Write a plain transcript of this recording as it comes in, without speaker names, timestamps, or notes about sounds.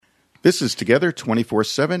This is Together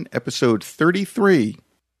 24/7, episode 33.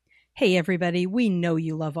 Hey everybody, we know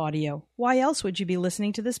you love audio. Why else would you be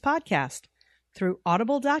listening to this podcast? Through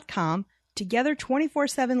audible.com, Together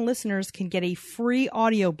 24/7 listeners can get a free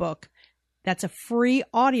audiobook. That's a free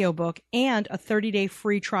audiobook and a 30-day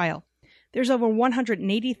free trial. There's over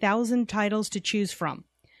 180,000 titles to choose from.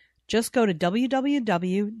 Just go to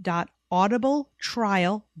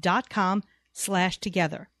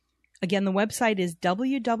www.audibletrial.com/together. Again, the website is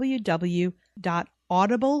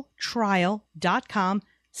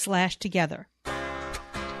www.audibletrial.com/together.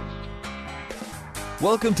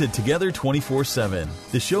 Welcome to Together 24/7,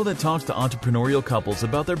 the show that talks to entrepreneurial couples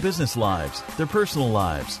about their business lives, their personal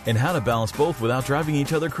lives, and how to balance both without driving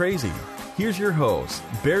each other crazy. Here's your hosts,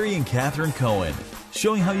 Barry and Catherine Cohen,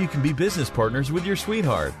 showing how you can be business partners with your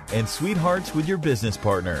sweetheart and sweethearts with your business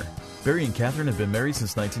partner. Barry and Catherine have been married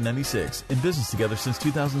since 1996, in business together since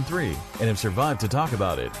 2003, and have survived to talk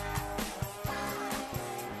about it.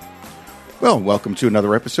 Well, welcome to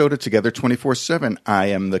another episode of Together 24/7. I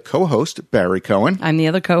am the co-host, Barry Cohen. I'm the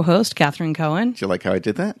other co-host, Catherine Cohen. Do you like how I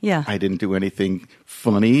did that? Yeah. I didn't do anything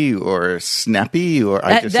funny or snappy, or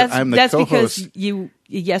I'm the that's co-host. Because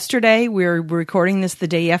yesterday we were recording this the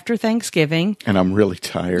day after Thanksgiving. And I'm really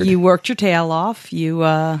tired. You worked your tail off. You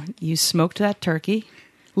smoked that turkey.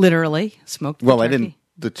 Literally smoked the turkey. I didn't.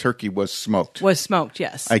 The turkey was smoked. Was smoked,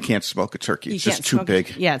 yes. I can't smoke a turkey. It's just too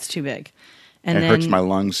big. Yeah, it's too big. And it hurts my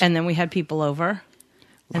lungs. And then we had people over,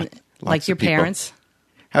 Lots your of people. parents.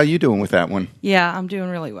 How are you doing with that one? Yeah, I'm doing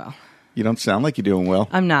really well. You don't sound like you're doing well.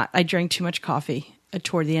 I'm not. I drank too much coffee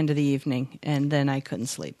toward the end of the evening, and then I couldn't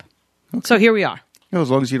sleep. Okay. So here we are. As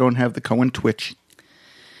long as you don't have the Cohen twitch.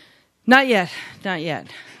 Not yet. Not yet.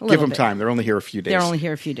 Give them time. They're only here a few days. They're only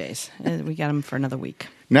here a few days. We got them for another week.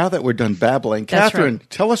 Now that we're done babbling, That's Catherine, right.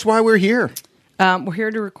 Tell us why we're here. We're here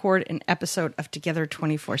to record an episode of Together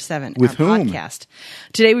 24/7, With our whom? podcast.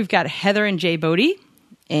 Today we've got Heather and Jay Bodie,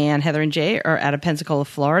 and Heather and Jay are out of Pensacola,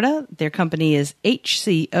 Florida. Their company is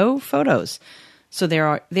HCO Photos, so they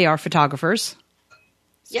are photographers.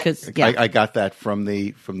 Yes. Yeah. I got that from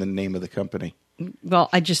the name of the company. Well,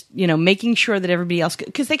 I just making sure that everybody else,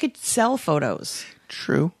 because they could sell photos.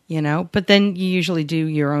 True. But then you usually do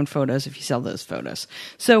your own photos if you sell those photos.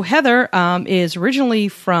 So Heather is originally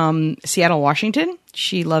from Seattle, Washington.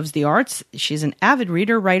 She loves the arts. She's an avid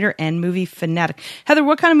reader, writer, and movie fanatic. Heather,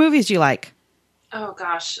 what kind of movies do you like? Oh,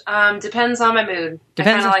 gosh. Depends on my mood. I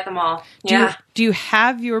kind of like them all. Do you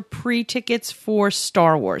have your pre-tickets for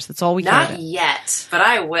Star Wars? That's all we Not got. yet, but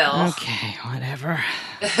I will. Okay, whatever.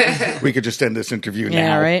 We could just end this interview now.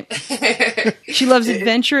 Yeah, right? She loves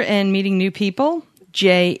adventure and meeting new people.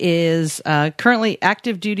 Jay is currently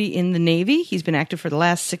active duty in the Navy. He's been active for the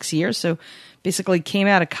last 6 years, so basically came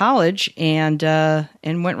out of college and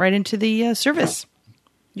went right into the service.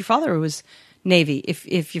 Your father was Navy.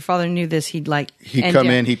 If your father knew this, he'd come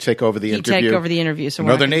in, he'd take over the interview. He'd take over the interview. So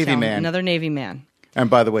Another Navy man. And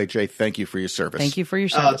by the way, Jay, thank you for your service. Thank you for your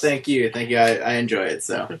service. Oh, thank you. I enjoy it.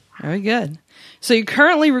 So very good. So you're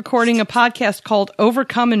currently recording a podcast called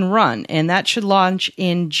Overcome and Run, and that should launch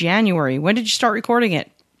in January. When did you start recording it?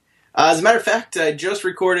 As a matter of fact, I just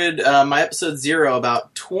recorded my episode 0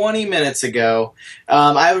 about 20 minutes ago.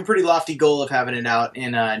 I have a pretty lofty goal of having it out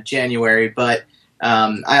in January, but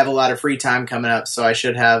I have a lot of free time coming up, so I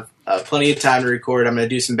should have plenty of time to record. I'm going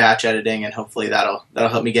to do some batch editing, and hopefully that'll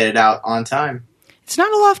help me get it out on time. It's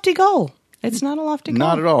not a lofty goal. It's not a lofty goal.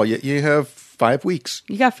 Not at all. You have 5 weeks.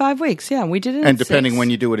 You got 5 weeks. Yeah, we did it. And depending when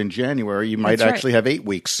you do it in January, you might actually have 8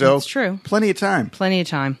 weeks. So that's true. Plenty of time. Plenty of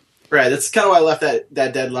time. Right. That's kind of why I left that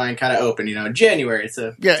deadline kind of open. January.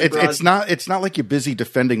 It's not like you're busy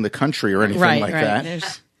defending the country or anything like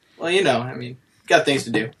that. Well, got things to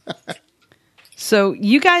do. So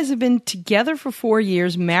you guys have been together for 4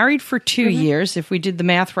 years, married for 2 years, if we did the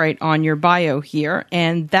math right on your bio here,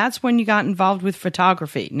 and that's when you got involved with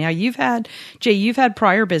photography. Now you've had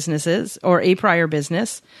prior businesses, or a prior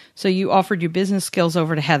business, so you offered your business skills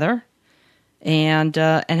over to Heather, and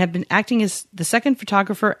have been acting as the second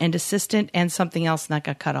photographer and assistant and something else, and that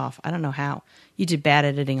got cut off. I don't know how. You did bad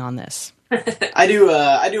editing on this. I do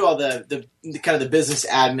all the kind of the business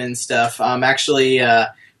admin stuff. I'm actually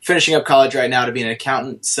finishing up college right now to be an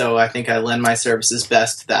accountant, so I think I lend my services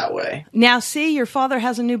best that way. Now, see, your father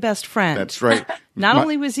has a new best friend. That's right. Not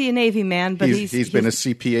only was he a Navy man, but he's been a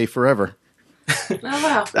CPA forever. Oh,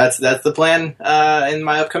 wow. That's the plan in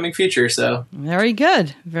my upcoming future. So very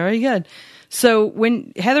good, very good. So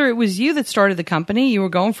when, Heather, it was you that started the company. You were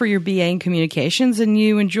going for your BA in communications and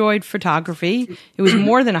you enjoyed photography. It was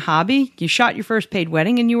more than a hobby. You shot your first paid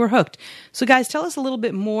wedding and you were hooked. So guys, tell us a little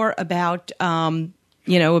bit more about,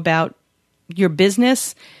 about your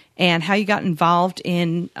business and how you got involved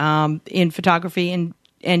in photography.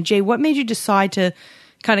 And Jay, what made you decide to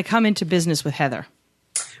kind of come into business with Heather?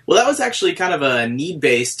 Well, that was actually kind of a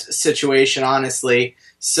need-based situation, honestly.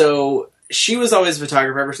 So she was always a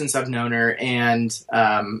photographer ever since I've known her, and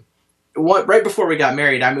right before we got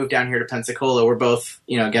married, I moved down here to Pensacola. We're both,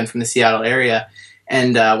 again, from the Seattle area.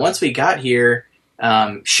 And once we got here,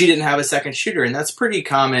 she didn't have a second shooter, and that's a pretty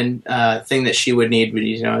common thing that she would need,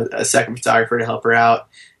 a second photographer to help her out.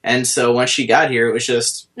 And so once she got here, it was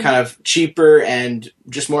just kind of cheaper and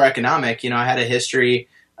just more economic. I had a history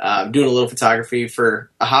doing a little photography for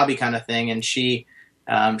a hobby kind of thing, and she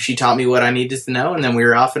taught me what I needed to know, and then we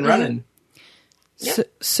were off and running.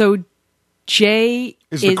 So Jay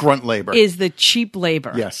is the grunt labor. Is the cheap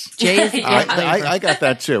labor. Yes. Jay is the grunt labor. I got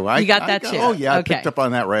that too. You got that too? Oh, yeah. Okay. I picked up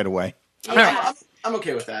on that right away. I'm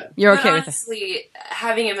okay with that. You're okay with honestly,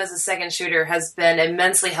 having him as a second shooter has been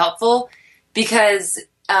immensely helpful because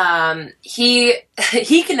he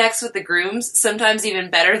connects with the grooms sometimes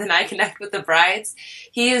even better than I connect with the brides.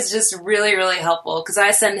 He is just really, really helpful because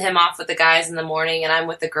I send him off with the guys in the morning and I'm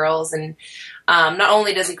with the girls. And not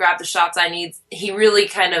only does he grab the shots I need, he really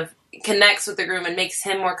kind of connects with the groom and makes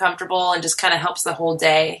him more comfortable and just kind of helps the whole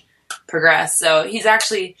day progress. So he's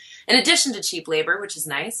actually, in addition to cheap labor, which is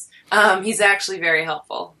nice, he's actually very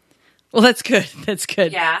helpful. Well, that's good. That's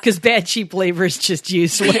good. Yeah. Because bad, cheap labor is just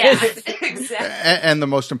useless. Yeah, exactly. And the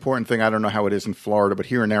most important thing, I don't know how it is in Florida, but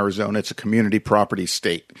here in Arizona, it's a community property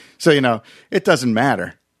state. So, it doesn't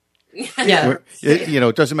matter. Yeah.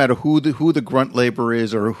 It doesn't matter who the grunt labor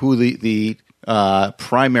is or who the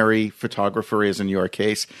primary photographer is in your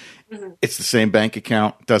case. Mm-hmm. It's the same bank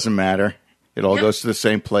account. Doesn't matter. It all goes to the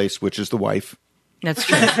same place, which is the wife. That's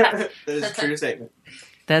true. That is a true statement.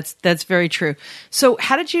 That's very true. So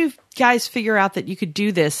how did you guys figure out that you could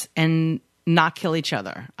do this and not kill each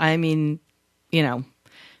other? I mean,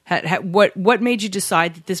 what made you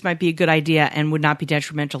decide that this might be a good idea and would not be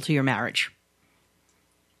detrimental to your marriage?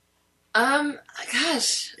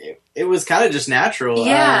 Gosh. It was kind of just natural.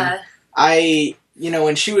 Yeah.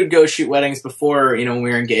 When she would go shoot weddings before, when we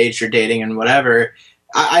were engaged or dating and whatever,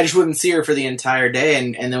 I just wouldn't see her for the entire day.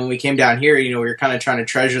 And then when we came down here, we were kind of trying to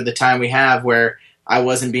treasure the time we have where I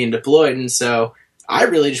wasn't being deployed. And so I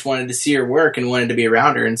really just wanted to see her work and wanted to be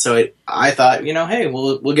around her. And so I thought, hey,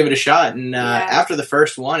 we'll give it a shot. And after the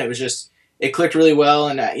first one, it clicked really well.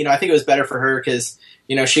 And, I think it was better for her because,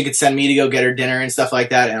 she could send me to go get her dinner and stuff like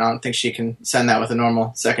that. And I don't think she can send that with a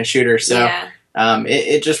normal second shooter. So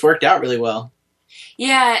it just worked out really well.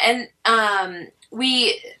 Yeah. And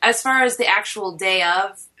we, as far as the actual day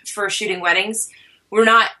of for shooting weddings, we're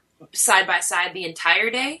not side by side the entire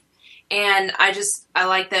day. And I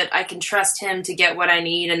like that I can trust him to get what I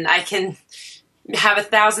need, and I can have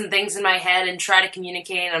 1,000 things in my head and try to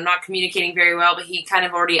communicate. I'm not communicating very well, but he kind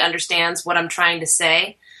of already understands what I'm trying to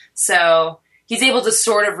say. So he's able to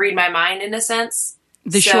sort of read my mind in a sense.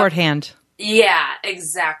 The shorthand. Yeah,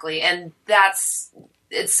 exactly. And it's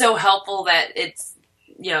so helpful that it's,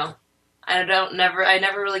 I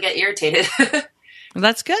never really get irritated. Well,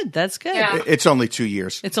 that's good. That's good. Yeah. It's only 2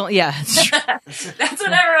 years. It's only it's true. That's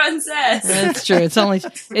what everyone says. That's true. It's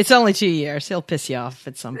only 2 years. He'll piss you off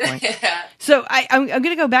at some point. Yeah. So I'm going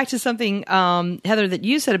to go back to something, Heather, that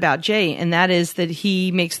you said about Jay, and that is that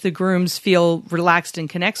he makes the grooms feel relaxed and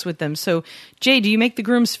connects with them. So, Jay, do you make the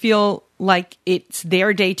grooms feel like it's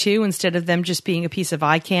their day too, instead of them just being a piece of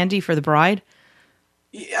eye candy for the bride?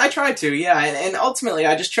 I try to, yeah. And ultimately,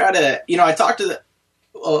 I just try to, I talk to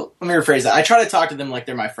well, let me rephrase that. I try to talk to them like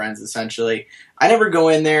they're my friends, essentially. I never go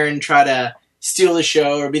in there and try to steal the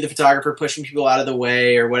show or be the photographer pushing people out of the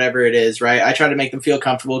way or whatever it is, right? I try to make them feel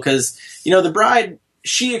comfortable because, the bride,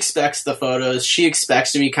 she expects the photos. She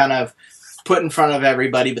expects to be kind of put in front of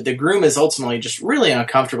everybody, but the groom is ultimately just really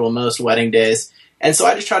uncomfortable most wedding days. And so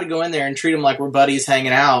I just try to go in there and treat them like we're buddies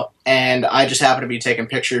hanging out, and I just happen to be taking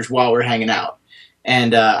pictures while we're hanging out.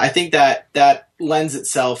 And I think that lends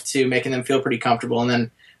itself to making them feel pretty comfortable. And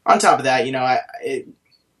then on top of that,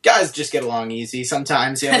 guys just get along easy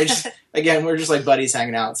sometimes. We're just like buddies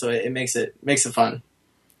hanging out, so it makes it fun.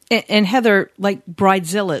 And Heather, like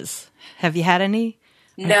bridezillas, have you had any?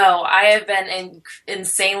 No, I have been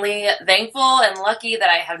insanely thankful and lucky that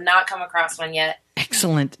I have not come across one yet.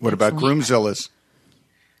 Excellent. What about groomzillas?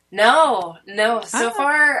 No. So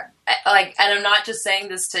far, and I'm not just saying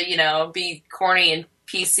this to, be corny and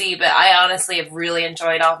PC, but I honestly have really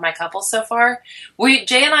enjoyed all of my couples so far.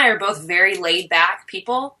 Jay and I are both very laid back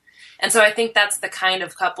people. And so I think that's the kind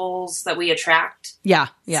of couples that we attract. Yeah.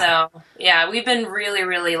 So, we've been really,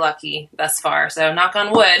 really lucky thus far. So knock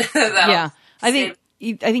on wood. Yeah. I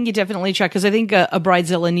I think you definitely check, because I think a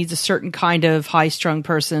bridezilla needs a certain kind of high-strung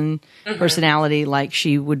personality like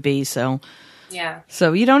she would be. So Yeah.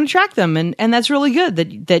 So you don't attract them, and that's really good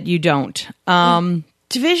that you don't.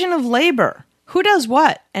 Division of labor. Who does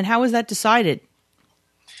what, and how is that decided?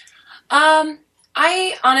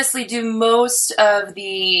 I honestly do most of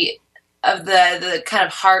the kind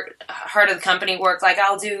of heart of the company work. Like,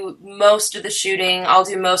 I'll do most of the shooting, I'll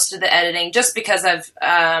do most of the editing, just because I've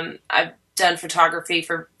done photography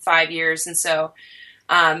for 5 years, and so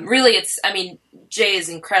really Jay is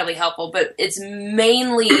incredibly helpful, but it's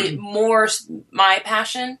mainly more my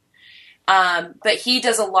passion. But he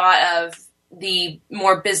does a lot of the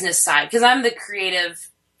more business side, because I'm the creative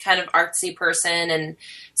kind of artsy person, and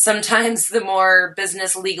sometimes the more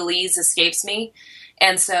business legalese escapes me.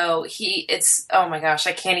 And so oh my gosh,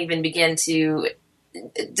 I can't even begin to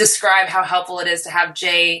describe how helpful it is to have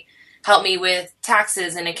Jay help me with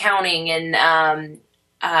taxes and accounting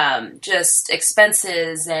and just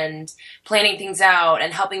expenses and planning things out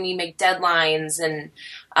and helping me make deadlines and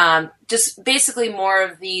just basically more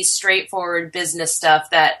of the straightforward business stuff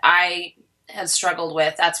that I have struggled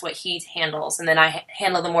with. That's what he handles. And then I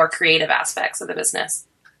handle the more creative aspects of the business.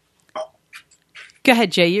 Go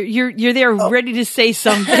ahead, Jay. You're there ready to say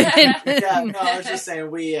something. Yeah, no, I was just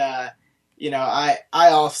saying I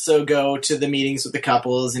also go to the meetings with the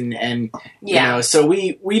couples and so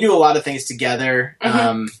we do a lot of things together.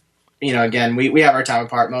 Again, we have our time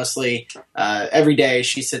apart mostly. Every day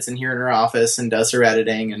she sits in here in her office and does her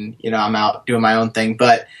editing, and I'm out doing my own thing.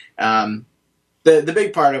 But the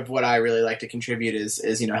big part of what I really like to contribute is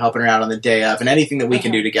helping her out on the day of, and anything that we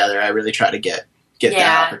can do together, I really try to get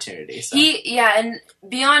that opportunity. So. And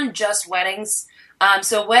beyond just weddings.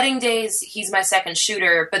 So wedding days, he's my second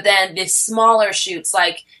shooter, but then the smaller shoots,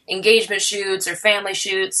 like engagement shoots or family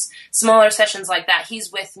shoots, smaller sessions like that,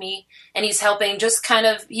 he's with me and he's helping,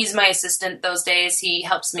 he's my assistant those days. He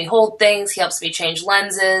helps me hold things. He helps me change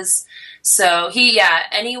lenses. So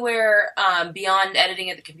anywhere beyond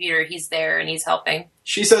editing at the computer, he's there and he's helping.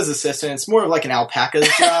 She says assistant. It's more of like an alpaca's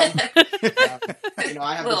job.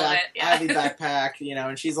 I have I have the backpack,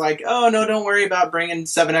 and she's like, "Oh no, don't worry about bringing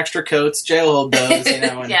 7 extra coats. Jay will hold those."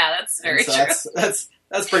 And, yeah, that's very true. That's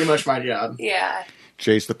pretty much my job. Yeah.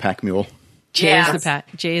 Jay's the pack mule. Jay is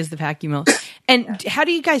the pack mule. And how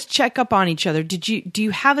do you guys check up on each other? Do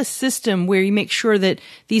you have a system where you make sure that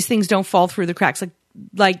these things don't fall through the cracks,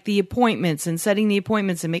 like the appointments and setting the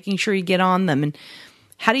appointments and making sure you get on them? And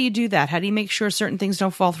how do you do that? How do you make sure certain things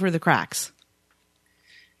don't fall through the cracks?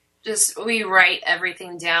 We write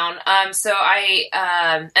everything down. So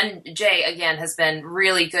I, and Jay again has been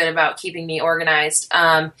really good about keeping me organized.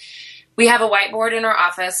 We have a whiteboard in our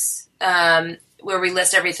office, where we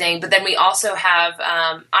list everything, but then we also have,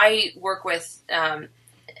 I work with,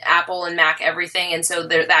 Apple and Mac everything. And so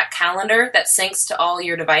that calendar that syncs to all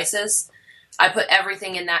your devices, I put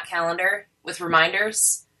everything in that calendar with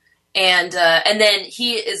reminders. And then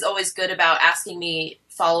he is always good about asking me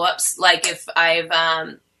follow-ups. Like if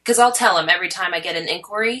because I'll tell him every time I get an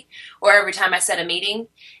inquiry or every time I set a meeting.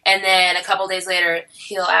 And then a couple days later,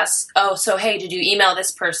 he'll ask, "Oh, so hey, did you email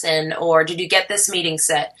this person or did you get this meeting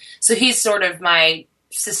set?" So he's sort of my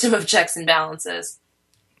system of checks and balances.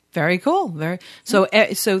 Very cool. So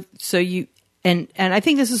you, and I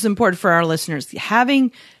think this is important for our listeners,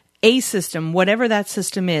 having a system, whatever that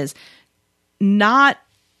system is, not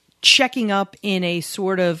checking up in a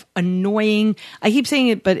sort of annoying, I keep saying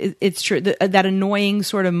it, but it's true, that annoying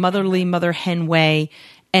sort of mother hen way,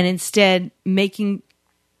 and instead making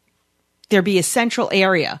there be a central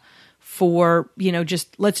area for,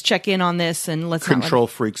 just let's check in on this and let's Control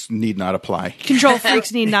freaks need not apply. Control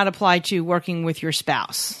freaks need not apply to working with your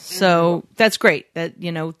spouse. So that's great. That,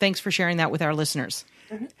 thanks for sharing that with our listeners.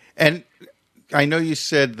 And I know you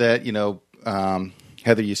said that,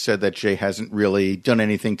 Heather, you said that Jay hasn't really done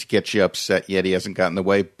anything to get you upset yet. He hasn't gotten in the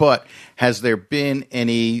way. But has there been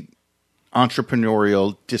any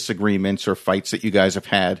entrepreneurial disagreements or fights that you guys have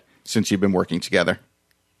had since you've been working together?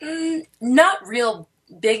 Not real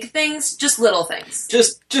big things, just little things.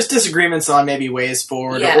 Just disagreements on maybe ways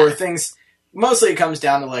forward or things. Mostly it comes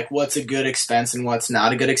down to like what's a good expense and what's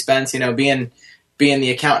not a good expense. Being the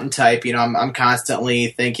accountant type, I'm constantly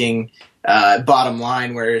thinking bottom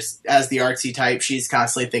line, whereas as the artsy type, she's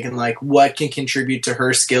constantly thinking like what can contribute to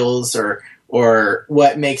her skills or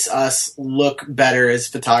what makes us look better as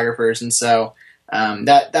photographers. And so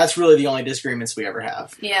that's really the only disagreements we ever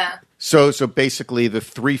have. Yeah. So basically the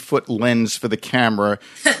 3-foot lens for the camera,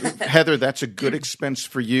 Heather, that's a good expense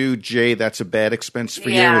for you. Jay, that's a bad expense for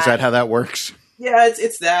you. Is that how that works? Yeah,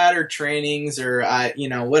 it's that or trainings or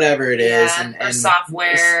whatever it is, or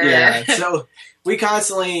software. So we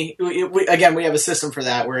constantly, again, we have a system for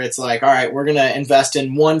that where it's like, all right, we're going to invest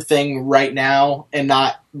in one thing right now and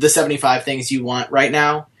not the 75 things you want right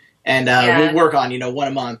now. And we'll work on, one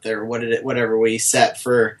a month or whatever we set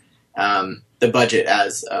for the budget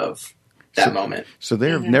as of that moment. So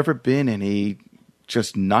there have never been any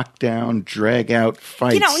just knockdown, drag out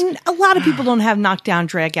fights. A lot of people don't have knockdown,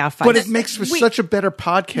 drag out fights. But it makes for such a better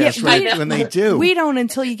podcast when they do. We don't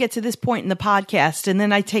until you get to this point in the podcast, and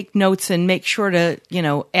then I take notes and make sure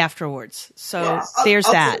to, afterwards. So there's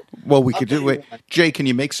that. Well, we could do it. Jay, can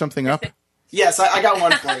you make something up? Yes, I got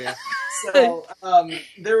one for you. So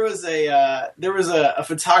there was a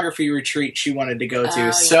photography retreat she wanted to go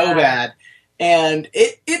to bad. And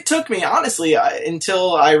it took me, honestly,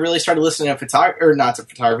 until I really started listening to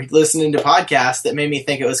listening to podcasts that made me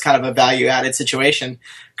think it was kind of a value-added situation.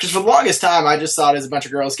 Because for the longest time, I just thought it was a bunch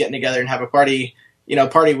of girls getting together and have a party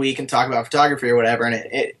week and talk about photography or whatever.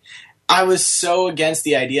 And I was so against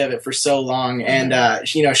the idea of it for so long. And,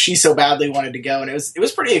 she so badly wanted to go. And it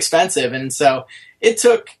was pretty expensive. And so it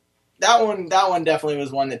took that one definitely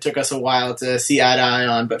was one that took us a while to see eye to eye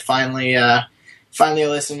on. But finally I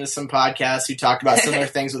listened to some podcasts who talked about similar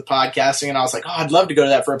things with podcasting, and I was like, oh, I'd love to go to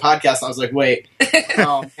that for a podcast. And I was like, wait,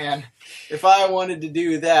 oh man, if I wanted to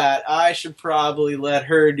do that, I should probably let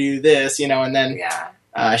her do this, and then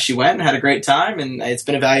she went and had a great time, and it's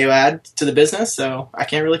been a value add to the business, so I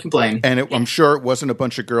can't really complain. And I'm sure it wasn't a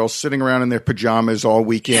bunch of girls sitting around in their pajamas all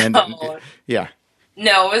weekend. No.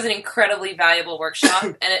 No, it was an incredibly valuable workshop,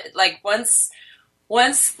 and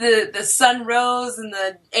once the sun rose and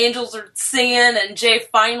the angels were singing and Jay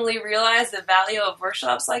finally realized the value of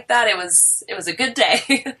workshops like that, it was a good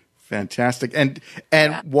day. Fantastic. And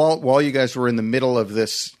while you guys were in the middle of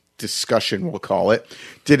this discussion, we'll call it,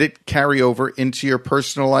 did it carry over into your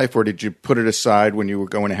personal life, or did you put it aside when you were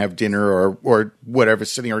going to have dinner or whatever,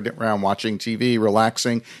 sitting around watching TV,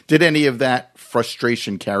 relaxing? Did any of that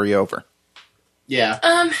frustration carry over? Yeah.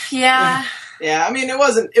 Yeah. Yeah, I mean, it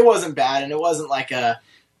wasn't bad, and it wasn't like a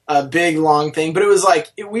big, long thing, but it was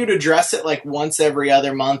like, we would address it like once every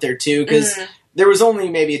other month or two, because there was only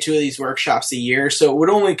maybe 2 of these workshops a year, so it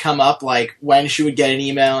would only come up like when she would get an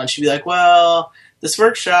email, and she'd be like, well, this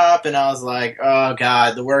workshop, and I was like, oh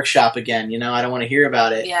god, the workshop again, I don't want to hear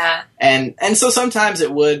about it. Yeah. And so sometimes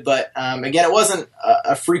it would, but again, it wasn't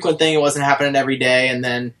a frequent thing, it wasn't happening every day, and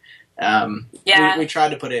then we tried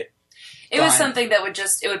to put it. It was something that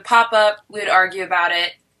it would pop up, we would argue about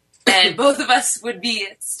it, and both of us would be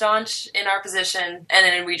staunch in our position, and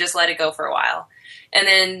then we just let it go for a while. And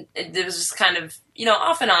then it was just kind of,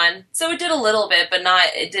 off and on. So it did a little bit, but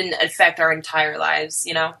it didn't affect our entire lives,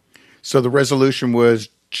 So the resolution was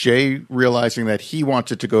Jay realizing that he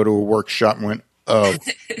wanted to go to a workshop and went, oh.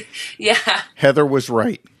 Yeah. Heather was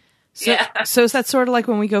right. So is that sort of like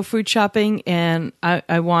when we go food shopping and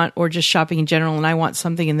I want, or just shopping in general, and I want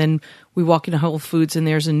something, and then we walk into Whole Foods and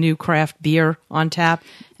there's a new craft beer on tap,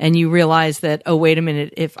 and you realize that, oh, wait a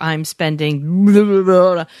minute, if I'm spending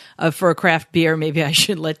for a craft beer, maybe I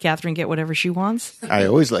should let Catherine get whatever she wants? I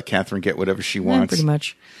always let Catherine get whatever she wants. Pretty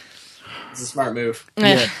much. It's a smart move.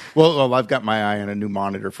 Yeah. Well, I've got my eye on a new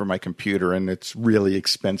monitor for my computer, and it's really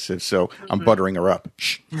expensive, so I'm buttering her up.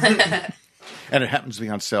 And it happens to be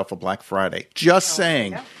on sale for Black Friday. Just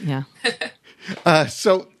saying. Yeah.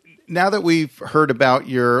 So now that we've heard about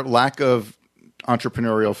your lack of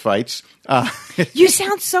entrepreneurial fights. You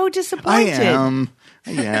sound so disappointed.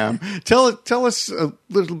 I am. Tell us a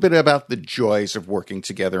little bit about the joys of working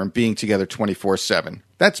together and being together 24/7.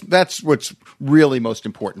 That's what's really most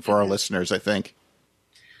important for our listeners, I think.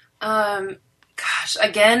 Gosh,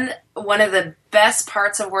 again, one of the best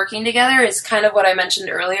parts of working together is kind of what I mentioned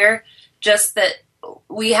earlier. Just that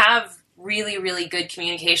we have really, really good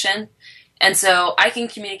communication. And so I can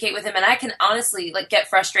communicate with him, and I can honestly get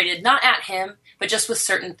frustrated, not at him, but just with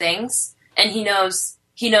certain things. And he knows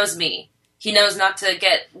me. He knows not to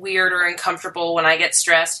get weird or uncomfortable when I get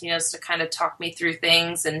stressed. He knows to kind of talk me through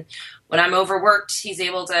things. And when I'm overworked, he's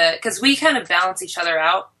able to, because we kind of balance each other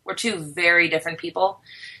out. We're two very different people.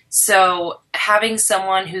 So having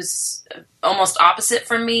someone who's almost opposite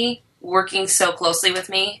from me, working so closely with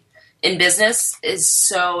me in business is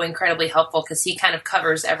so incredibly helpful, because he kind of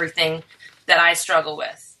covers everything that I struggle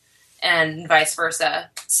with and vice versa.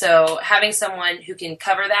 So having someone who can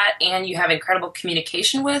cover that and you have incredible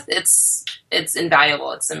communication with, it's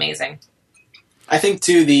invaluable. It's amazing. I think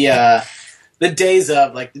too, the days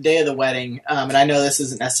of the day of the wedding, and I know this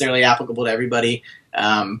isn't necessarily applicable to everybody,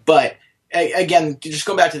 but again, just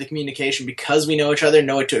going back to the communication, because we know each other,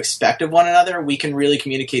 know what to expect of one another, we can really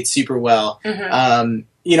communicate super well.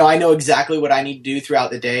 I know exactly what I need to do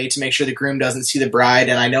throughout the day to make sure the groom doesn't see the bride,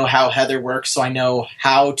 and I know how Heather works, so I know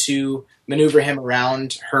how to maneuver him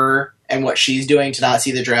around her and what she's doing to not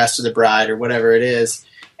see the dress or the bride or whatever it is.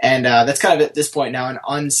 And that's kind of at this point now an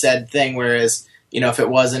unsaid thing, whereas, if it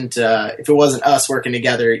wasn't us working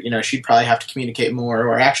together, she'd probably have to communicate more.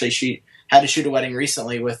 Or actually, she had to shoot a wedding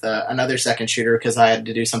recently with another second shooter because I had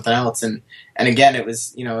to do something else. And again, it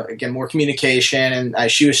was, more communication,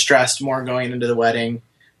 and she was stressed more going into the wedding.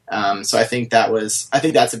 So I think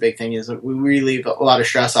that's a big thing, is we relieve a lot of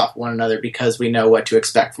stress off one another because we know what to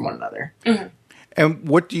expect from one another. Mm-hmm. And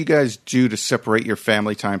what do you guys do to separate your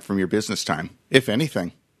family time from your business time, if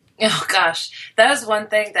anything? Oh gosh, that is one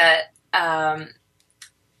thing that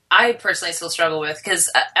I personally still struggle with,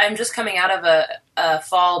 because I'm just coming out of a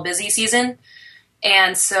fall busy season,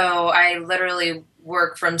 and so I literally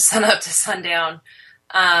work from sunup to sundown.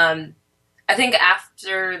 I think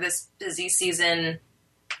after this busy season,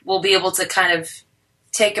 we'll be able to kind of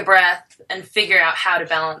take a breath and figure out how to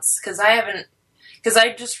balance, because I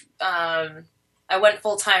went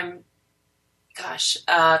full time,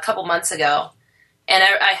 a couple months ago. And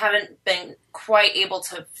I haven't been quite able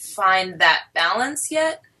to find that balance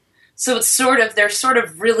yet. So they're sort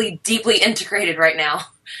of really deeply integrated right now.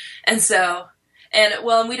 And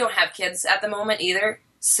we don't have kids at the moment either.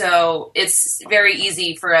 So it's very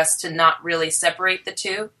easy for us to not really separate the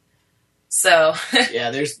two. So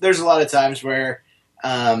yeah, there's a lot of times where,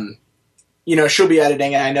 she'll be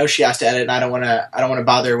editing and I know she has to edit, and I don't want to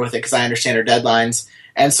bother her with it because I understand her deadlines.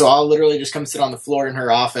 And so I'll literally just come sit on the floor in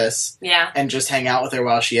her office, and just hang out with her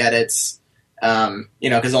while she edits,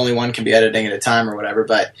 because only one can be editing at a time or whatever.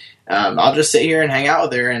 But I'll just sit here and hang out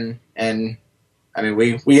with her, and I mean,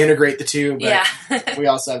 we integrate the two, but we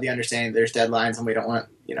also have the understanding that there's deadlines, and we don't want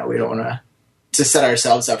to set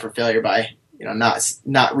ourselves up for failure by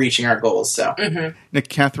not reaching our goals. So, Nick,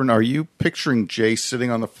 Catherine, are you picturing Jay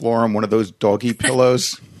sitting on the floor on one of those doggy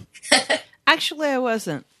pillows? Actually, I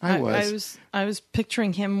wasn't. I was. I was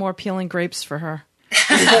picturing him more peeling grapes for her,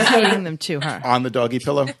 feeding them to her On the doggy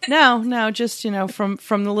pillow? No, just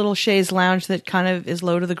from the little chaise lounge that kind of is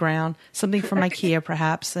low to the ground, something from IKEA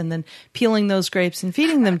perhaps, and then peeling those grapes and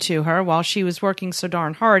feeding them to her while she was working so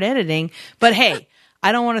darn hard editing. But hey,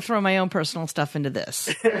 I don't want to throw my own personal stuff into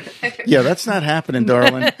this. Yeah, that's not happening,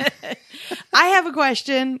 darling. I have a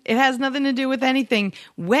question. It has nothing to do with anything.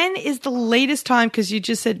 When is the latest time, because you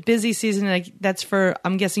just said busy season, like that's for,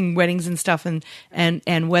 I'm guessing, weddings and stuff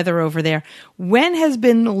and weather over there. When has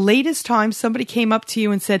been the latest time somebody came up to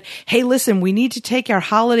you and said, hey, listen, we need to take our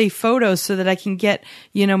holiday photos so that I can get,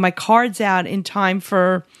 my cards out in time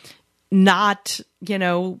for not,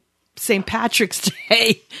 St. Patrick's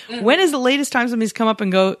Day? Mm-hmm. When is the latest time somebody's come up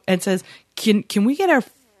and says, can we get our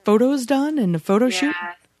photos done in a photo shoot?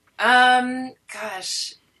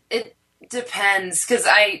 Gosh, it depends, because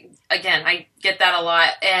I get that a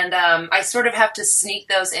lot, and I sort of have to sneak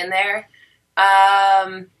those in there.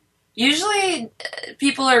 Usually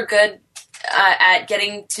people are good at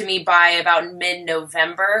getting to me by about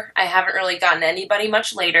mid-November. I haven't really gotten anybody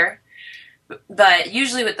much later. But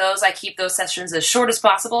usually with those, I keep those sessions as short as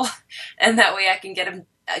possible, and that way I can get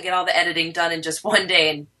all the editing done in just one day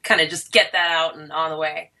and kind of just get that out and on the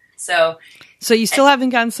way. So you still haven't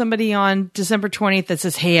gotten somebody on December 20th that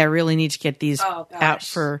says, hey, I really need to get these out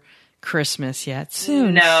for Christmas yet.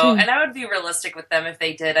 Soon. And I would be realistic with them if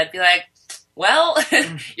they did. I'd be like, well,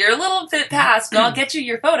 you're a little bit past, but I'll get you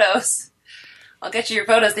your photos.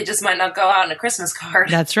 They just might not go out in a Christmas card.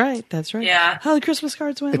 That's right. Yeah. Oh, the Christmas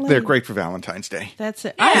cards went late. They're great for Valentine's Day. That's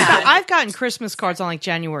it. Yeah. I've gotten Christmas cards on like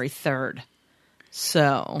January 3rd.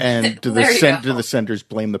 So. And do the senders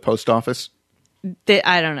blame the post office?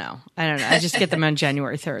 I don't know. I just get them on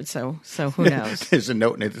January 3rd. So who knows? There's a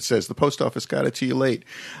note in it that says the post office got it to you late.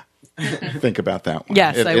 Think about that one.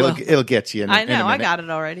 Yes, I will. It'll get you in I know. in a minute. I got it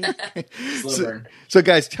already. So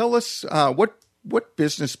guys, tell us what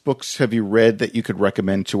business books have you read that you could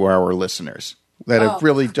recommend to our listeners that have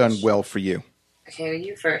really done well for you? Okay,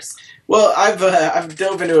 you first. Well, I've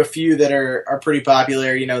dove into a few that are pretty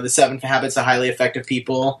popular. The 7 Habits of Highly Effective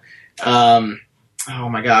People. Oh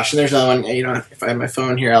my gosh! And there's another one. If I have my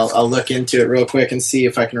phone here, I'll look into it real quick and see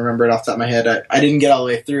if I can remember it off the top of my head. I didn't get all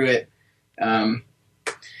the way through it.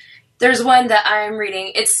 There's one that I'm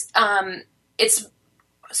reading. It's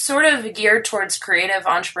sort of geared towards creative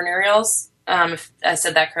entrepreneurials. If I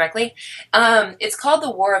said that correctly, it's called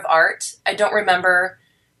The War of Art. I don't remember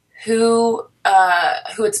who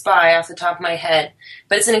it's by off the top of my head,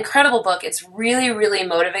 but it's an incredible book. It's really, really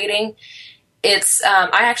motivating. It's I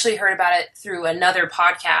actually heard about it through another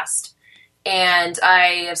podcast, and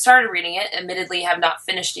I have started reading it. Admittedly, have not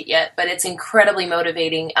finished it yet, but it's incredibly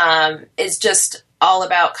motivating. It's just all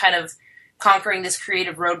about kind of conquering this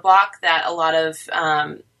creative roadblock that a lot of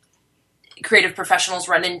creative professionals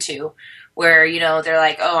run into, where, you know, they're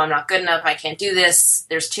like, oh, I'm not good enough, I can't do this,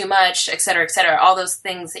 there's too much, et cetera, all those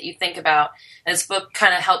things that you think about. And this book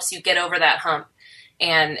kind of helps you get over that hump.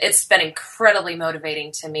 And it's been incredibly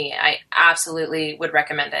motivating to me. I absolutely would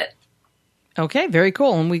recommend it. Okay, very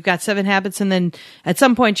cool. And we've got 7 Habits, and then at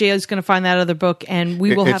some point Jay is going to find that other book, and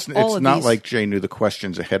we will have all of these. It's not like Jay knew the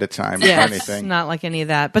questions ahead of time or anything. It's not like any of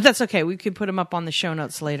that. But that's okay. We could put them up on the show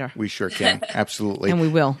notes later. We sure can. Absolutely. And we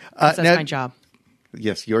will. That's my job.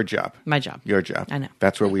 Yes, your job. My job. Your job. I know.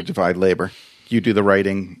 That's where we divide labor. You do the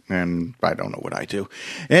writing, and I don't know what I do.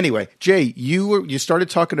 Anyway, Jay, you started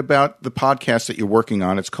talking about the podcast that you're working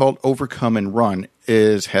on. It's called Overcome and Run.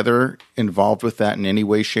 Is Heather involved with that in any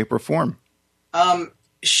way, shape, or form?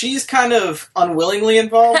 She's kind of unwillingly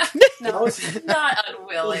involved. No, not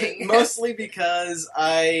unwilling. Mostly because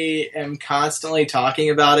I am constantly talking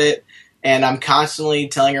about it, and I'm constantly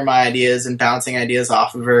telling her my ideas and bouncing ideas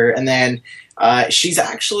off of her. And then she's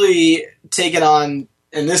actually taken on,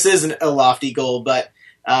 and this isn't a lofty goal, but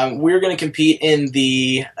we're going to compete in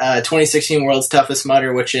the 2016 World's Toughest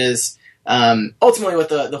Mudder, which is ultimately what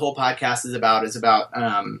the whole podcast is about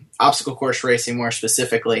obstacle course racing more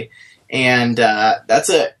specifically. And that's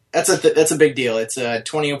a big deal. It's a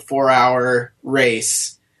 24-hour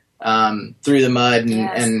race through the mud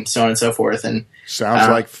and so on and so forth. And sounds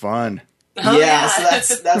like fun. So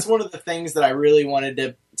that's one of the things that I really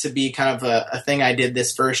wanted to be kind of a thing I did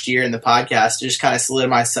this first year in the podcast, to just kind of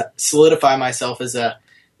solidify myself as I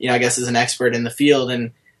guess as an expert in the field.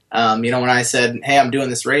 And when I said, "Hey, I'm doing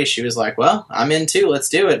this race," she was like, "Well, I'm in too. Let's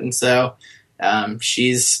do it." And so.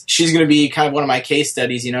 She's going to be kind of one of my case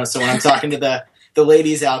studies, so when I'm talking to the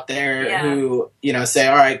ladies out there who, say,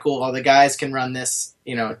 all right, cool, well, the guys can run this,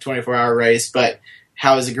 24-hour race, but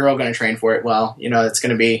how is a girl going to train for it? Well, it's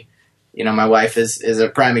going to be, my wife is a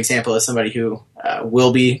prime example of somebody who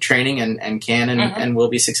will be training and can and will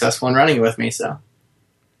be successful in running with me. So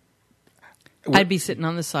I'd be sitting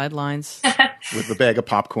on the sidelines with a bag of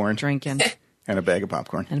popcorn, drinking. And a bag of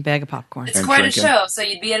popcorn. It's quite drinking. A show, so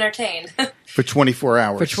you'd be entertained. For 24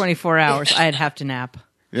 hours. For 24 hours. I'd have to nap.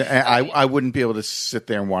 Yeah, I wouldn't be able to sit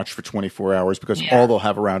there and watch for 24 hours because all they'll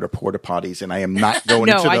have around are porta potties, and I am not going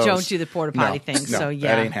into those. No, I don't do the porta potty thing. No, so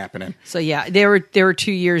yeah, that ain't happening. So yeah, there were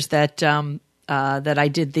 2 years that that I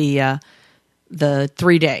did the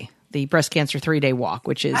 3-day, the breast cancer 3-day walk,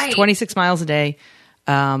 which is 26 miles a day,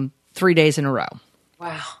 3 days in a row.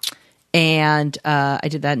 Wow. And I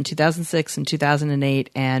did that in 2006 and 2008,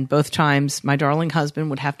 and both times my darling husband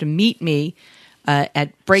would have to meet me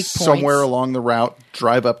at break points. Somewhere along the route,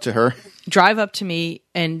 drive up to me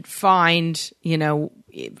and find,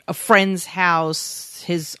 a friend's house,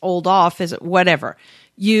 his old office, whatever.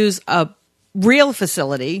 Use a real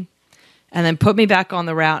facility, and then put me back on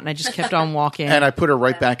the route, and I just kept on walking. And I put her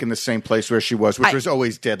right back in the same place where she was, which was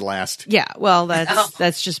always dead last. Yeah, well,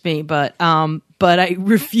 that's just me, but I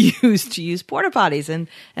refuse to use porta potties, and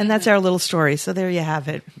that's our little story. So there you have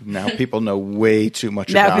it. Now people know way too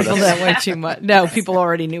much about us. Now people know way too much. No, people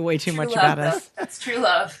already knew way too much about us. That's true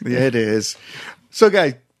love. Yeah, it is. So,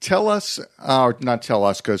 guys, tell us, or not tell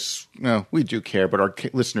us, because we do care, but our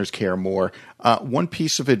listeners care more. One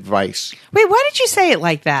piece of advice. Wait, why did you say it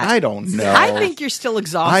like that? I don't know. I think you're still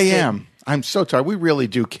exhausted. I am. I'm so tired. We really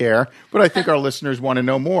do care, but I think our listeners want to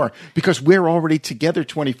know more because we're already together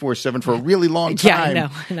 24/7 for a really long time. Yeah, I know,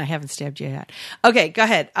 and I haven't stabbed you yet. Okay, go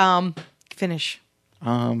ahead. Finish.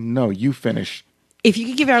 No, you finish. If you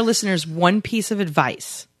could give our listeners one piece of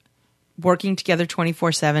advice, working together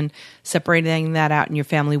 24/7, separating that out in your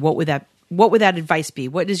family, what would that advice be?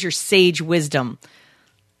 What is your sage wisdom?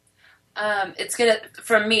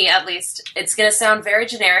 From me at least, it's gonna sound very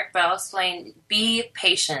generic, but I'll explain. Be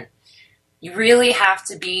patient. You really have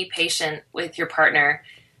to be patient with your partner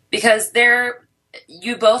because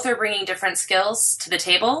you both are bringing different skills to the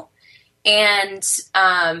table, and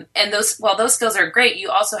those skills are great. You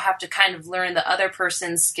also have to kind of learn the other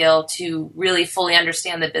person's skill to really fully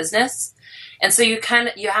understand the business, and so you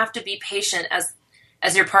have to be patient as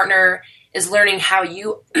your partner is learning how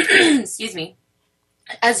you excuse me.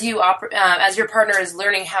 As your partner is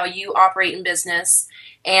learning how you operate in business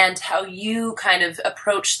and how you kind of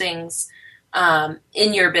approach things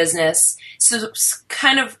in your business, so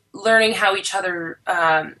kind of learning how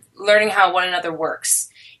one another works.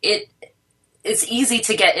 It's easy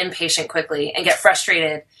to get impatient quickly and get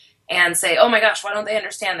frustrated and say, "Oh my gosh, why don't they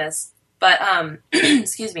understand this?" But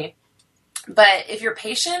excuse me. But if you're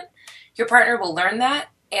patient, your partner will learn that.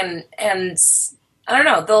 and I don't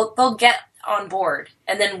know, they'll get on board.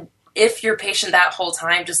 And then if you're patient that whole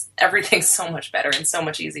time, just everything's so much better and so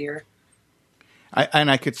much easier.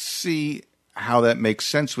 I could see how that makes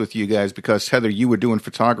sense with you guys because, Heather, you were doing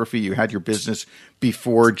photography. You had your business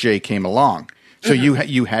before Jay came along. So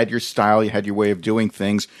you had your style, you had your way of doing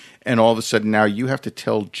things, and all of a sudden now you have to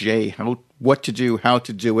tell Jay what to do, how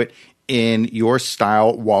to do it in your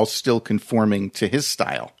style while still conforming to his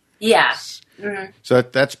style. Yeah. Mm-hmm. So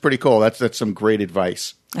that's pretty cool. That's some great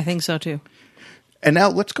advice. I think so too. And now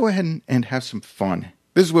let's go ahead and have some fun.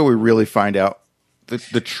 This is where we really find out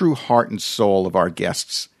the true heart and soul of our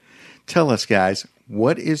guests. Tell us, guys,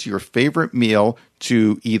 what is your favorite meal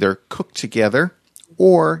to either cook together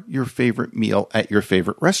or your favorite meal at your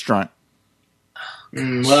favorite restaurant?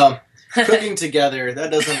 Well, cooking together,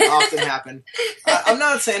 that doesn't often happen. I'm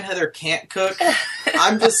not saying Heather can't cook.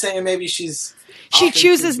 I'm just saying maybe she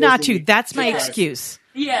chooses not to. That's my excuse.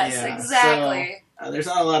 Yes, Yeah, exactly. So, there's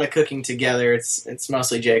not a lot of cooking together. It's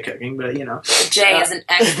mostly Jay cooking, but Jay is an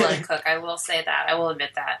excellent cook. I will say that. I will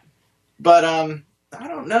admit that. But I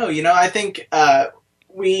don't know. I think now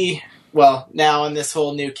on this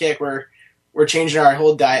whole new kick, we're changing our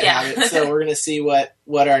whole diet habit, so we're gonna see what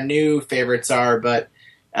our new favorites are. But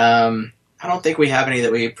I don't think we have any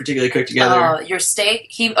that we particularly cook together. Oh, your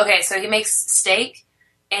steak. So he makes steak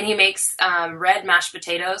and he makes red mashed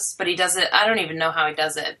potatoes, but he does it. I don't even know how he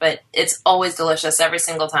does it, but it's always delicious every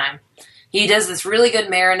single time. He does this really good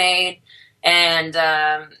marinade, and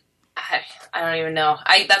I don't even know.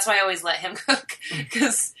 That's why I always let him cook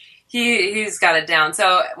because he's got it down.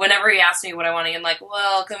 So whenever he asks me what I want to eat, I'm like,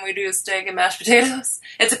 well, can we do steak and mashed potatoes?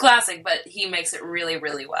 It's a classic, but he makes it really,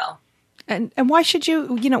 really well. And why should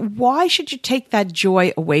why should you take that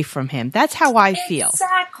joy away from him? That's how I feel.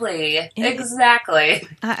 Exactly.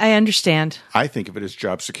 I understand. I think of it as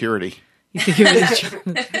job security. You think of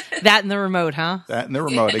it as that and the remote, huh? That and the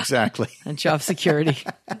remote, exactly. And job security.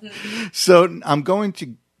 So I'm going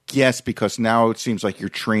to guess because now it seems like you're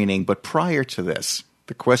training, but prior to this,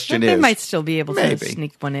 the question is... They might still be able to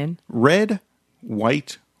sneak one in. Red,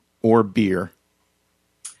 white, or beer?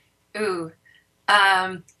 Ooh.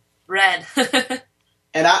 Red.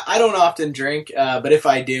 And I don't often drink, but if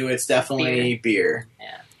I do, it's definitely beer.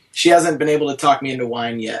 Yeah. She hasn't been able to talk me into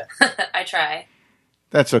wine yet. I try.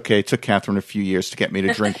 That's okay. It took Catherine a few years to get me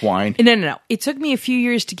to drink wine. No. It took me a few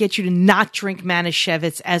years to get you to not drink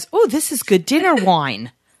Manischewitz as, this is good dinner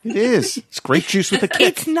wine. It is. It's grape juice with a kick.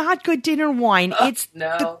 It's not good dinner wine. It's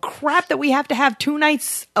the crap that we have to have 2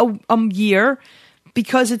 nights a year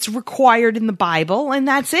because it's required in the Bible, and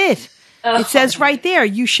that's it. It says right there,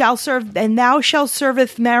 you shall serve, and thou shalt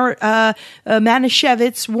serveth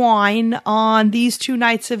Manischewitz wine on these 2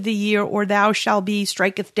 nights of the year, or thou shalt be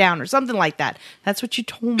striketh down, or something like that. That's what you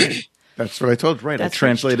told me. That's what I told you. Right. I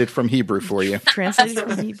translated from Hebrew for you. Translated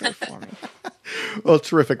from Hebrew for me. Well,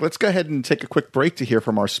 terrific. Let's go ahead and take a quick break to hear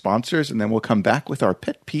from our sponsors, and then we'll come back with our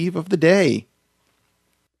pet peeve of the day.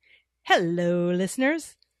 Hello,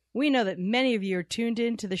 listeners. We know that many of you are tuned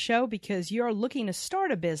in to the show because you're looking to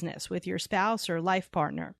start a business with your spouse or life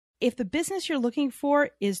partner. If the business you're looking for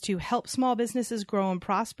is to help small businesses grow and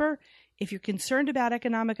prosper, if you're concerned about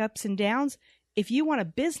economic ups and downs, if you want a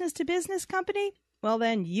business-to-business company, well,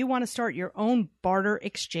 then you want to start your own barter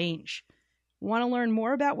exchange. Want to learn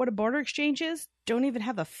more about what a barter exchange is? Don't even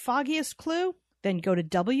have the foggiest clue? Then go to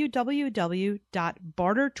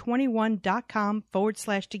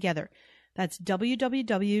www.barter21.com/together. That's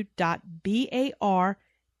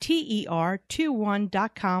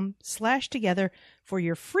www.barter21.com/together for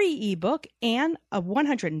your free ebook and a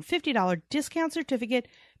 $150 discount certificate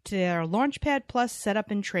to their Launchpad Plus setup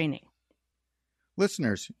and training.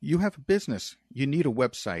 Listeners, you have a business. You need a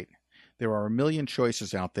website. There are a million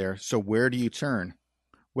choices out there, so where do you turn?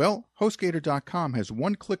 Well, HostGator.com has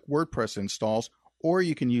one-click WordPress installs, or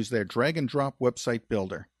you can use their drag-and-drop website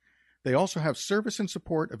builder. They also have service and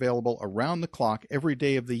support available around the clock every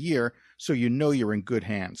day of the year, so you know you're in good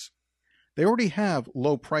hands. They already have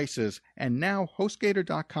low prices, and now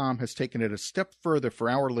HostGator.com has taken it a step further for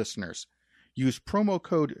our listeners. Use promo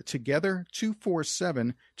code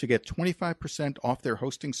TOGETHER247 to get 25% off their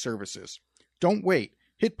hosting services. Don't wait.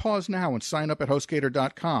 Hit pause now and sign up at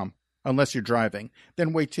HostGator.com. Unless you're driving,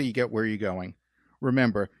 then wait till you get where you're going.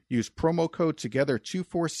 Remember, use promo code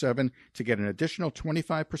TOGETHER247 to get an additional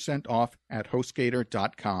 25% off at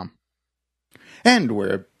HostGator.com. And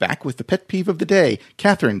we're back with the pet peeve of the day.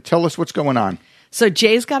 Catherine, tell us what's going on. So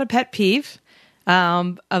Jay's got a pet peeve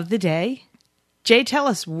of the day. Jay, tell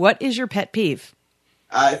us, what is your pet peeve?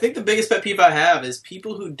 I think the biggest pet peeve I have is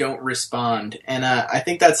people who don't respond. And I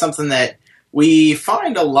think that's something that we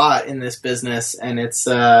find a lot in this business, and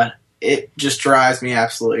it just drives me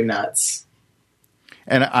absolutely nuts.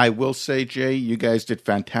 And I will say, Jay, you guys did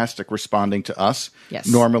fantastic responding to us. Yes.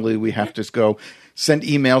 Normally we have to go send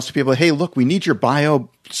emails to people. Hey, look, we need your bio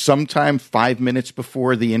sometime 5 minutes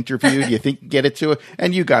before the interview. Do you think you get it to it?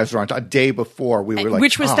 And you guys were on a day before. We were like,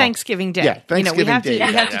 which was Thanksgiving Day. Yeah, Thanksgiving Day.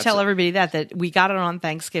 We have to Yeah, tell everybody that we got it on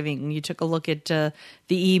Thanksgiving. And you took a look at the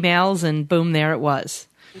emails, and boom, there it was.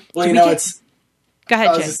 Well, Go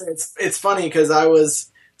ahead, Jay. It's funny because I was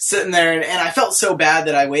sitting there, and I felt so bad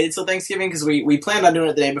that I waited till Thanksgiving because we planned on doing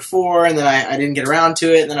it the day before, and then I didn't get around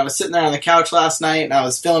to it. And then I was sitting there on the couch last night, and I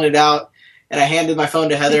was filling it out, and I handed my phone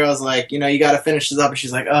to Heather. I was like, you got to finish this up. And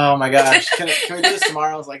she's like, oh my gosh, can we do this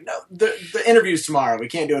tomorrow? I was like, no, the interview's tomorrow. We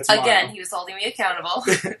can't do it tomorrow. Again, he was holding me accountable.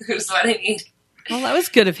 Who's what I need. Well, that was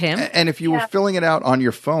good of him. And if you were filling it out on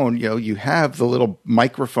your phone, you have the little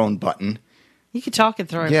microphone button. You could talk it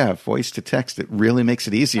through. Yeah, voice to text. It really makes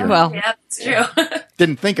it easier. Well, Yeah, it's true.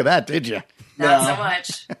 Didn't think of that, did you? Not so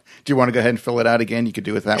much. Do you want to go ahead and fill it out again? You could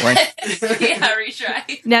do it that way. Yeah,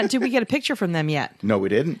 retry. now, did we get a picture from them yet? No, we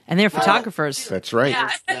didn't. And they're photographers. That's right. Yeah.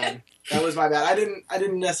 That was my bad. I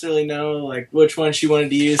didn't necessarily know like which one she wanted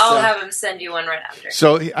to use. I'll so. have him send you one right after.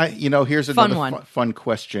 So, here's another Fun one. fun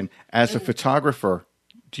question. As a photographer,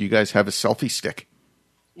 do you guys have a selfie stick?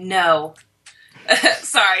 No.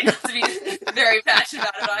 Sorry, not to be very passionate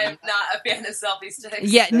about it, but I am not a fan of selfie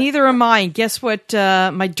sticks. Yeah, neither am I. Guess what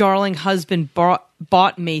my darling husband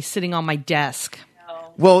bought me sitting on my desk?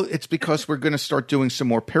 No. Well, it's because we're going to start doing some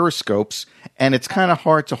more periscopes, and it's kind of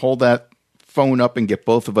hard to hold that phone up and get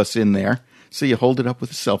both of us in there. So you hold it up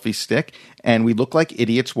with a selfie stick, and we look like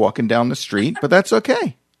idiots walking down the street, but that's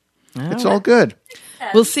okay. It's all good.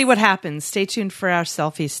 We'll see what happens. Stay tuned for our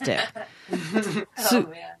selfie stick. Oh,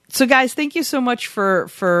 man. So, guys, thank you so much for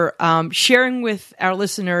sharing with our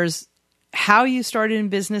listeners how you started in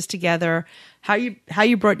business together, how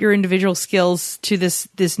you brought your individual skills to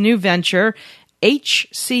this new venture,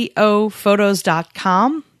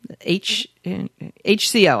 hcophotos.com.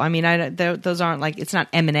 HCO. I mean, those aren't like, it's not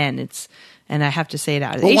M&N. And I have to say it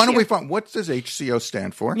out. Well, why don't we find, what does HCO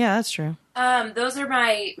stand for? Yeah, that's true. Those are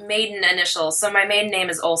my maiden initials. So my maiden name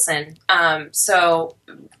is Olson. So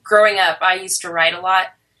growing up, I used to write a lot,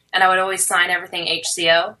 and I would always sign everything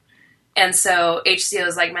HCO. And so HCO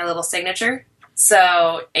is like my little signature.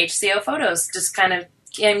 So HCO Photos just kind of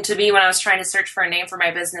came to me when I was trying to search for a name for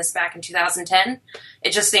my business back in 2010.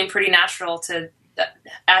 It just seemed pretty natural to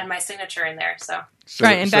add my signature in there. So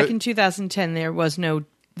right, and back in 2010, there was no.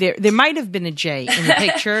 There might have been a J in the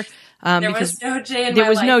picture. There was no J in there my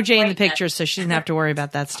was no life J in the right picture, so she didn't have to worry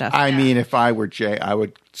about that stuff. I mean, if I were Jay, I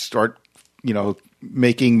would start,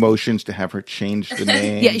 making motions to have her change the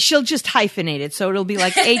name. Yeah, she'll just hyphenate it, so it'll be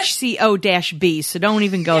like HCO-B, so don't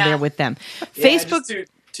even go there with them. Yeah, Facebook.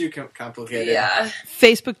 just too complicated. Yeah.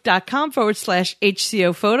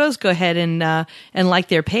 Facebook.com/HCO Photos. Go ahead and like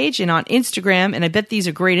their page. And on Instagram, and I bet these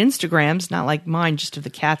are great Instagrams, not like mine, just of the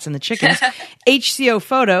cats and the chickens, HCO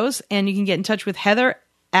Photos. And you can get in touch with Heather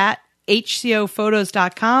at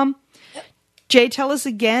HCOPhotos.com. Jay, tell us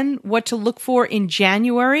again what to look for in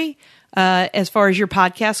January as far as your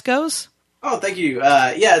podcast goes. Oh, thank you.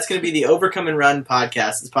 It's going to be the Overcome and Run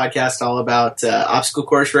podcast. It's a podcast all about obstacle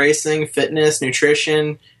course racing, fitness,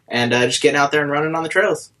 nutrition, and just getting out there and running on the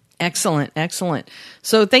trails. Excellent, excellent.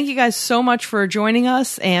 So thank you guys so much for joining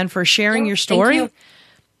us and for sharing your story. Thank you.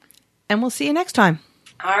 And we'll see you next time.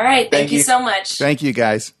 All right. Thank you so much. Thank you,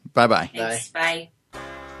 guys. Bye-bye. Thanks. Bye.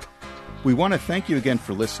 We want to thank you again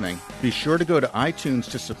for listening. Be sure to go to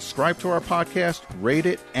iTunes to subscribe to our podcast, rate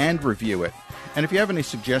it, and review it. And if you have any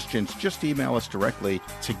suggestions, just email us directly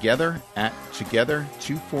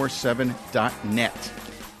together@together247.net.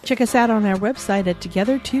 Check us out on our website at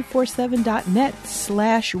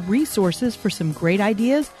together247.net/resources for some great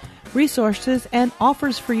ideas, resources, and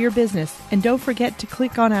offers for your business. And don't forget to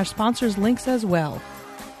click on our sponsors' links as well.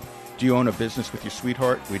 Do you own a business with your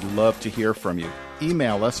sweetheart? We'd love to hear from you.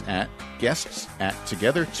 Email us at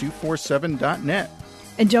guests@together247.net.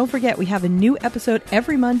 And don't forget, we have a new episode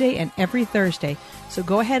every Monday and every Thursday. So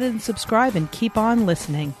go ahead and subscribe and keep on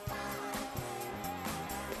listening.